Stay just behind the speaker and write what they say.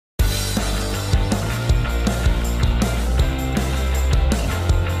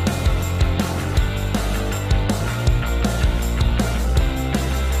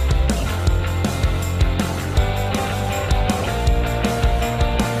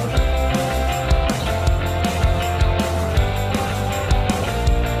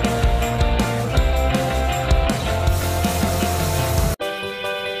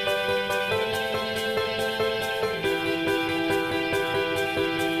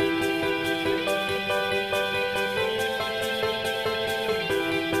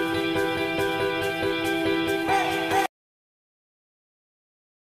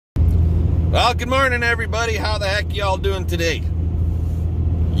Well, good morning, everybody. How the heck y'all doing today?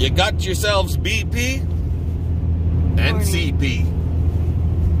 You got yourselves BP and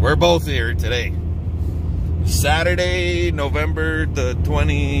CP. We're both here today. Saturday, November the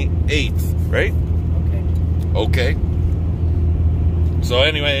 28th, right? Okay. So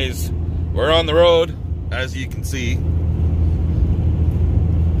anyways, we're on the road, as you can see.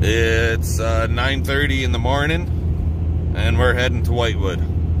 It's 9:30 in the morning, and we're heading to Whitewood.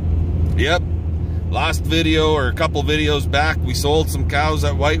 Yep, last video or a couple videos back, we sold some cows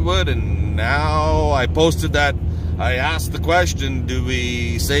at Whitewood, and now I posted that I asked the question, do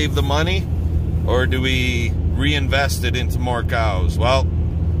we save the money or do we reinvest it into more cows? Well,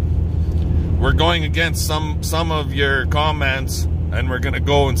 we're going against some of your comments, and we're going to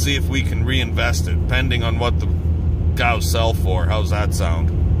go and see if we can reinvest it, depending on what the cows sell for. How's that sound?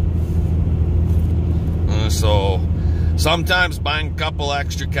 So sometimes buying a couple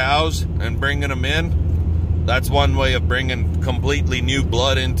extra cows and bringing them in, that's one way of bringing completely new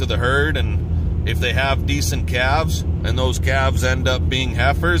blood into the herd. And if they have decent calves and those calves end up being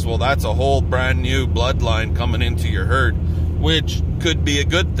heifers, well, that's a whole brand new bloodline coming into your herd, which could be a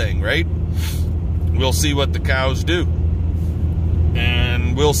good thing, right? We'll see what the cows do,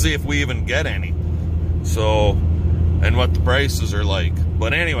 and we'll see if we even get any. So, and what the prices are like.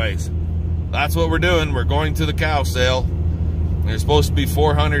 But anyways, that's what we're doing. We're going to the cow sale. There's supposed to be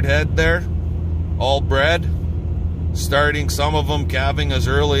 400 head there, all bred, starting some of them calving as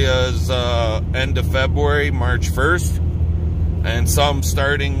early as end of February, March 1st, and some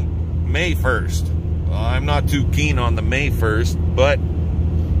starting May 1st. I'm not too keen on the May 1st, but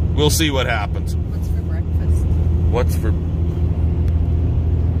we'll see what happens. What's for breakfast? What's for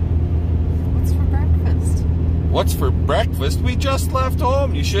breakfast? What's for breakfast? We just left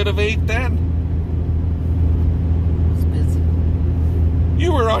home. You should have ate then. I was busy.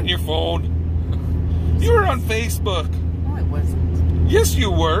 You were on your phone. You were on Facebook. No, I wasn't. Yes, you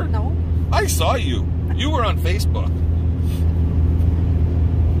were. No. I saw you. You were on Facebook.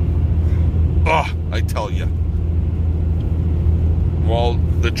 Oh, I tell you. Well,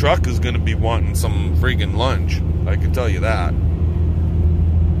 the truck is going to be wanting some friggin' lunch. I can tell you that.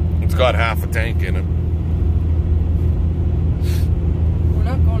 It's got half a tank in it. We're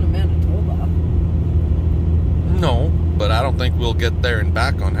not going to Manitoba. No, but I don't think we'll get there and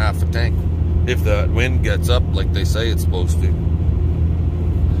back on half a tank. If the wind gets up like they say it's supposed to.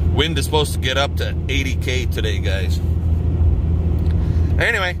 Wind is supposed to get up to 80K today, guys.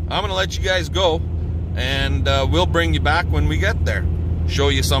 Anyway, I'm going to let you guys go, and we'll bring you back when we get there. Show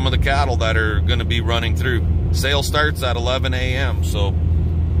you some of the cattle that are going to be running through. Sale starts at 11 a.m., so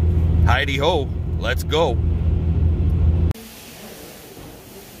heidi-ho, let's go.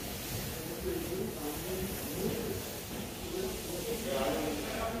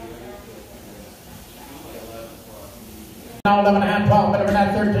 Now 11 and a half, 12, minute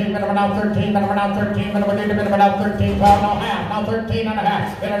now 13, minute now 13, minute now 13, minute now 13, 12, now half, now 13 and a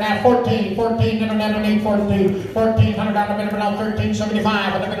half, minute now 14, 14, minute now 14, 1400 down the minute now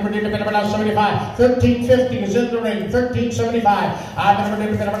 1375, and the minute now 75, 1350 is in the ring, 1375,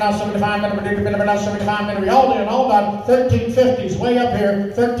 minute now 75, minute now 75, minute we all did, all done, 1350 is way up here,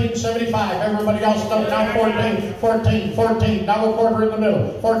 1375, everybody else done now 14, 14, 14, now a quarter in the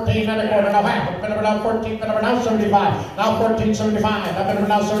middle, 14 and a quarter, now half, minute now 14, minute now 75, now 1475,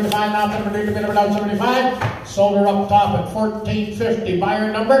 now 75, now 75, sold her up top at 1450.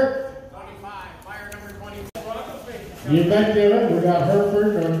 Buyer number 25. Buyer number 20. You bet you we got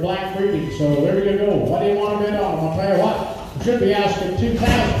Hereford and Black Breeding, so there you go. What do you want to bid on? I'll tell you what. Should be asking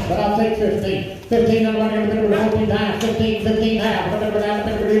 2,000, but I'll take 15. 15 and money in the middle of 14 half, 15, 15 half, a quarter now.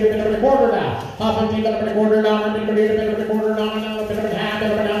 15 and a quarter down, a quarter down, now a bit of a half,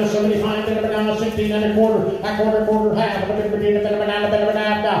 down to 75, down to 16 and a quarter half, a bit of a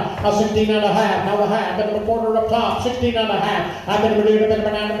half now. A 16 and a half, now a half, and a quarter up top, 16 and a half. A bit of a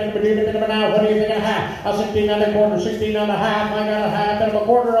now, what do you think of a half? A 16 and a quarter, 16 and a half, I got a half, and a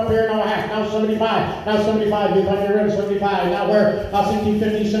quarter up here, now a half, now 75, now 75, if I get rid of 75. Now we're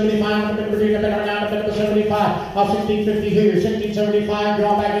 1650, 75, a bit of 75, 1650 here, 1675,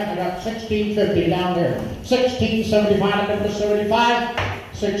 draw back in, I got 1650 down here, 1675, a bit of 75,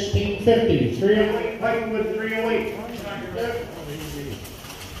 1650, 308, Whitewood 308.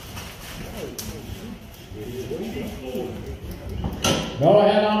 Go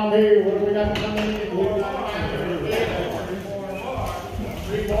ahead on here, what do we got coming in?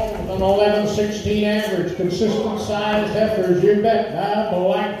 An 11-16 average, consistent size heifers, you bet.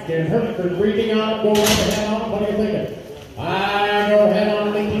 Black and Hereford breeding on it, go right ahead on it, what are you thinking? I go ahead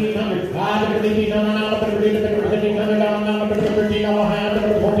on 1800. I go 1800 now, 1800 down, 13 on a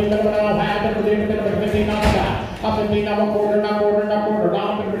half, 14 on a half, 15 on a half. A 15 of a quarter, now quarter, now quarter,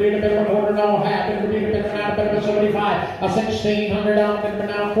 now a bit of a quarter, now a half, and a bit of a 75. A 1600 down, and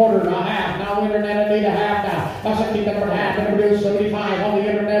now quarter, now half. Now internet, I need a half now. A 16 of a half, and a bit of 75. On the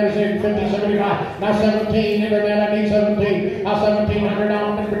internet is in 50, 75. Now 17, internet, I need 17. A 1700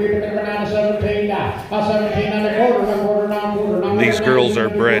 down, and a bit of a 17 now. A 17 and a quarter, now quarter, now quarter. These girls are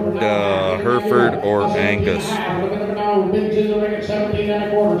bred Hereford or Angus. Bigs in the ring at 17 and a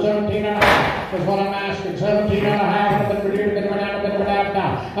quarter, 17 and a half is what I'm asking. 17 and a half,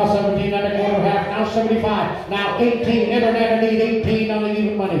 now. 17 and a quarter, half, now 75. Now 18, internet, I need 18 on the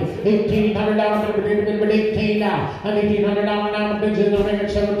even money. 1800 down, 18 now. And 1800 down now, bigs in the ring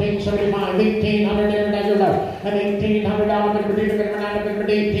at 17, 75. 1800 internet, you're left. And 1800 down, 18,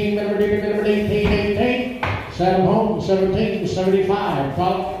 18. Set them home, 17, 75.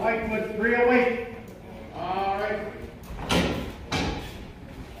 Follow fight with 308. All right.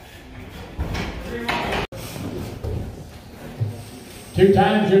 Two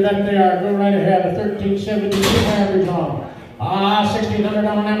times you're done there. Go right ahead. A 1372 average on. 1600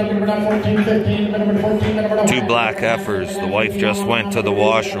 on now. 14, 15, 14. Two black heifers. The wife just went to the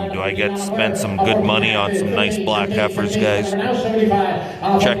washroom. Do I get to spend some good money on some nice black heifers, guys?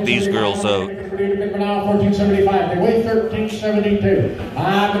 Check these girls out. 1475. They weigh 1372.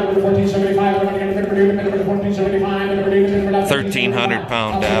 1475.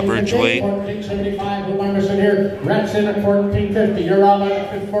 1,300-pound average weight. 1475. Who am I missing here? Rats in at 1450. You're all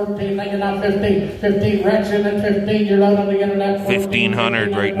at 14. Then you're not 15. 15. Rats in at 15. You're out on the internet.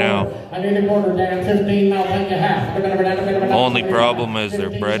 1,500 right now. I need a quarter, Dan. 15. Now thank you half. Only problem is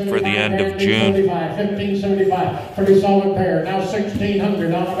they're bred for the end of June. 1575. Pretty solid pair. Now 1600.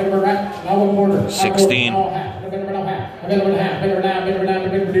 Now a bit of a rat. Now a quarter. 16. 16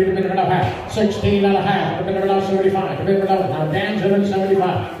 and a half. A 75. Now Dan's in at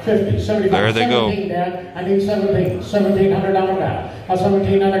 75. 50. 75. There they go. 17, Dan. I need 17. 1700 down now. A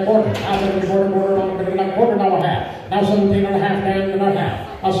 17 and a quarter. Now a quarter. Now a half. Now 17 and a half, Dan, and a half.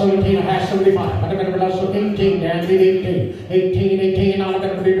 A 17 and a half, 75. I got about 18, Dan, need 18. 18, I'm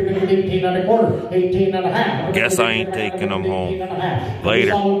going to do 18 and a quarter. 18 and a half. Guess I ain't taking them home.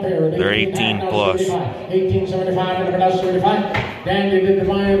 Later. They're 18 plus. 1875 and about 75. Dan, you did the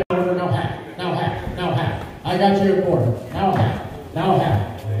mine. Now half. Now half. Now half. I got you a quarter. Now half. Now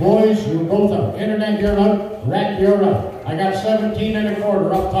half. Boys, you're both up. Internet, you're up. Rat, you're up. I got 17 and a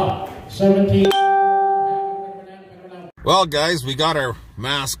quarter up top. 17. Well, guys, we got our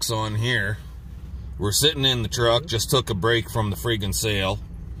masks on here. We're sitting in the truck, just took a break from the friggin' sale.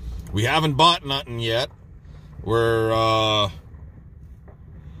 We haven't bought nothing yet. We're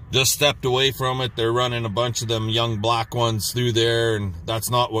just stepped away from it. They're running a bunch of them young black ones through there, and that's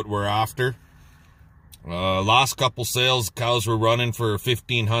not what we're after. Last couple sales, cows were running for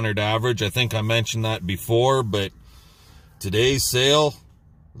 1,500 average. I think I mentioned that before, but today's sale,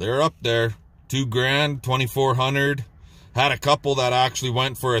 they're up there. 2 grand, 2,400. Had a couple that actually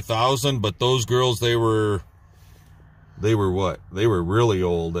went for 1,000, but those girls, they were what? They were really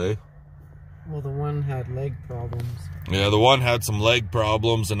old, eh? Well, the one had leg problems. Yeah, the one had some leg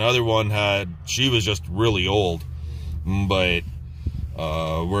problems. Another one she was just really old. But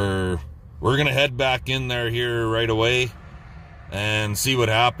we're gonna head back in there here right away and see what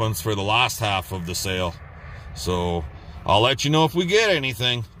happens for the last half of the sale. So I'll let you know if we get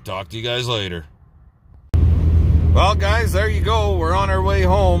anything. Talk to you guys later. Well, guys, there you go. We're on our way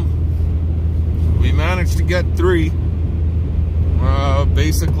home. We managed to get 3.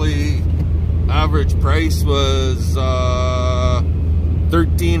 Basically, average price was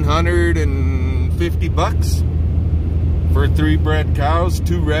 $1,350 for 3 bred cows,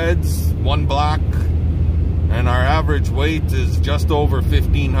 2 reds, 1 black, and our average weight is just over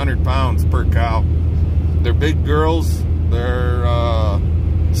 1,500 pounds per cow. They're big girls. They're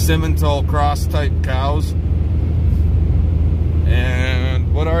Simmental cross type cows.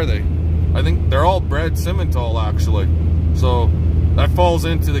 And what are they? I think they're all bred Simmental, actually. So that falls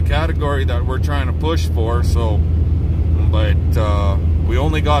into the category that we're trying to push for. So, but we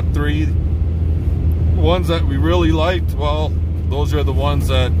only got 3 ones that we really liked. Well, those are the ones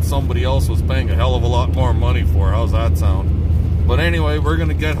that somebody else was paying a hell of a lot more money for. How's that sound? But anyway, we're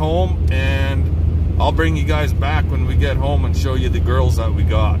gonna get home, and I'll bring you guys back when we get home and show you the girls that we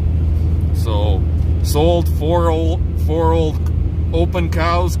got. So, sold 4 old open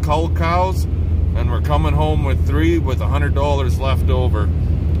cows, cull cows, and we're coming home with 3 with $100 left over.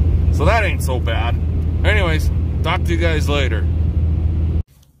 So that ain't so bad. Anyways, talk to you guys later.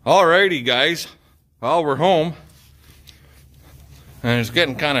 Alrighty, guys. Well, we're home. And it's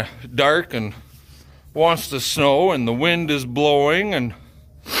getting kind of dark and wants to snow, and the wind is blowing, and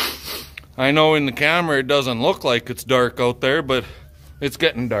I know in the camera it doesn't look like it's dark out there, but it's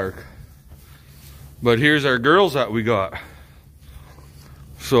getting dark. But here's our girls that we got.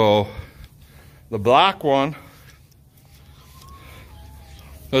 So the black one,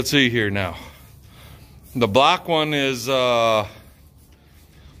 let's see here now. The black one is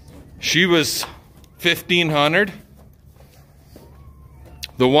she was 1,500.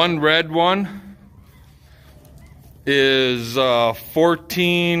 The one red one is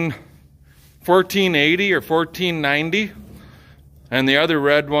 1480 or 1490, and the other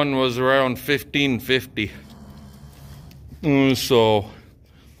red one was around 1550. So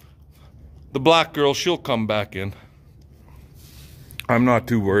the black girl, she'll come back in. I'm not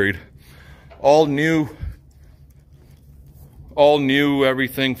too worried. All new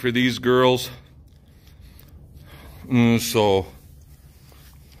everything for these girls. So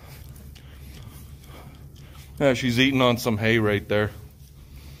yeah, she's eating on some hay right there.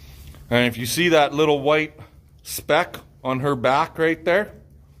 And if you see that little white speck on her back right there,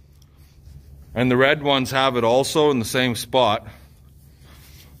 and the red ones have it also in the same spot,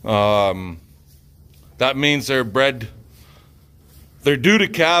 that means they're bred, they're due to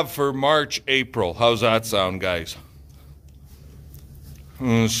calve for March, April. How's that sound, guys?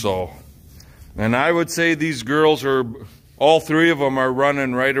 So, and I would say these girls are, all three of them are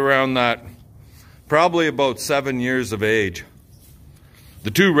running right around that, probably about 7 years of age. The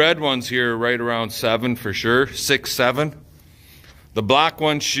two red ones here are right around 7 for sure, 6, 7. The black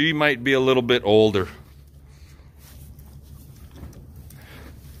one, she might be a little bit older.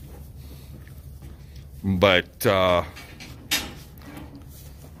 But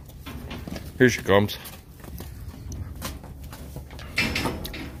here she comes.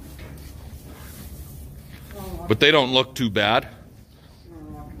 But they don't look too bad.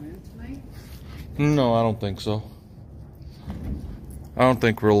 No, I don't think so. I don't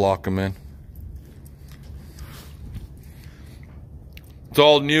think we'll lock them in. It's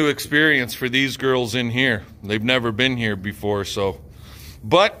all new experience for these girls in here. They've never been here before, so.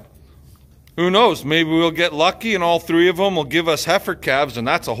 But who knows? Maybe we'll get lucky and all three of them will give us heifer calves, and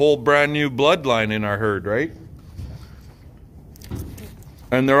that's a whole brand new bloodline in our herd, right?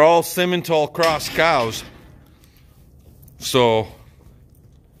 And they're all Simmental cross cows. So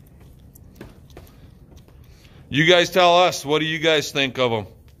you guys tell us, what do you guys think of them?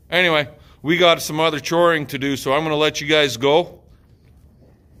 Anyway, we got some other choring to do, so I'm going to let you guys go.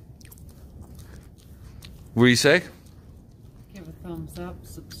 What do you say? Give a thumbs up,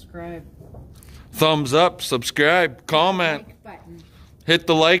 subscribe. Thumbs up, subscribe, comment. Hit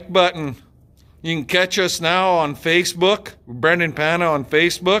the like button. You can catch us now on Facebook, Brendan Pana on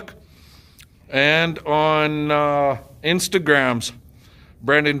Facebook, and on Instagrams,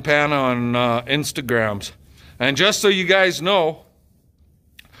 Brendan Pana on Instagrams. And just so you guys know,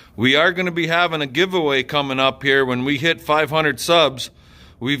 we are going to be having a giveaway coming up here when we hit 500 subs.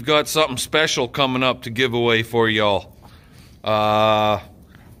 We've got something special coming up to give away for y'all. So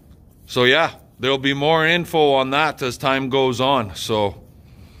yeah, there'll be more info on that as time goes on. So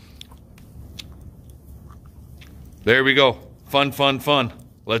there we go. Fun, fun, fun.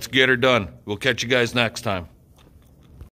 Let's get her done. We'll catch you guys next time.